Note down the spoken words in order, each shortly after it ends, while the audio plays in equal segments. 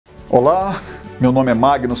Olá, meu nome é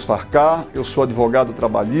Magnus Farkatt, eu sou advogado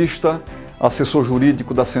trabalhista, assessor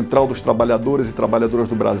jurídico da Central dos Trabalhadores e Trabalhadoras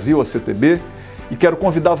do Brasil, a CTB, e quero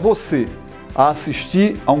convidar você a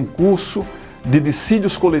assistir a um curso de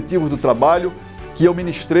dissídios coletivos do trabalho que eu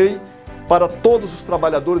ministrei para todos os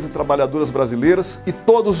trabalhadores e trabalhadoras brasileiras e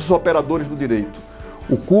todos os operadores do direito.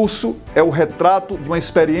 O curso é o retrato de uma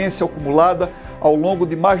experiência acumulada ao longo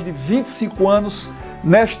de mais de 25 anos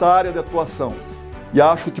nesta área de atuação e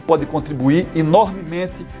acho que pode contribuir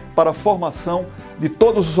enormemente para a formação de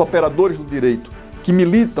todos os operadores do direito que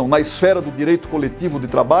militam na esfera do direito coletivo de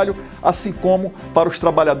trabalho, assim como para os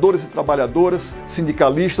trabalhadores e trabalhadoras,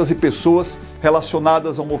 sindicalistas e pessoas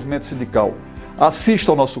relacionadas ao movimento sindical.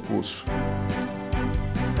 Assista ao nosso curso.